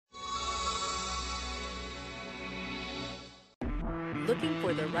Looking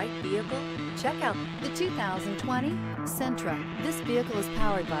for the right vehicle? Check out the 2020 Sentra. This vehicle is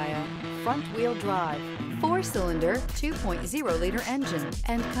powered by a front-wheel drive, 4-cylinder, 2.0-liter engine,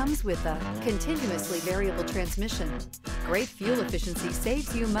 and comes with a continuously variable transmission. Great fuel efficiency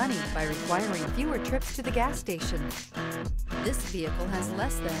saves you money by requiring fewer trips to the gas station. This vehicle has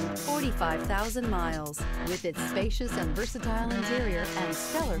less than 45,000 miles. With its spacious and versatile interior and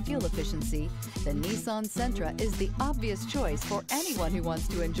stellar fuel efficiency, the Nissan Sentra is the obvious choice for anyone who wants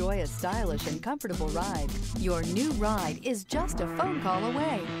to enjoy a stylish and comfortable ride. Your new ride is just a phone call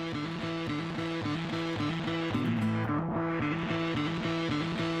away.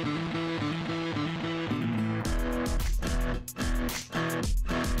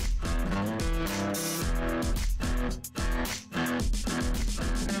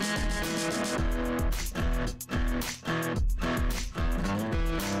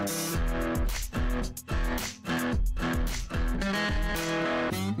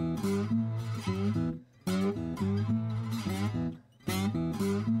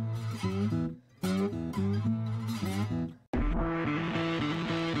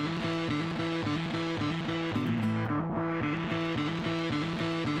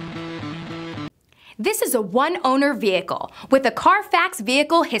 This is a one-owner vehicle with a Carfax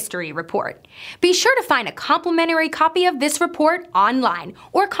Vehicle History Report. Be sure to find a complimentary copy of this report online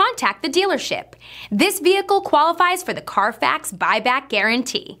or contact the dealership. This vehicle qualifies for the Carfax Buyback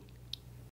Guarantee.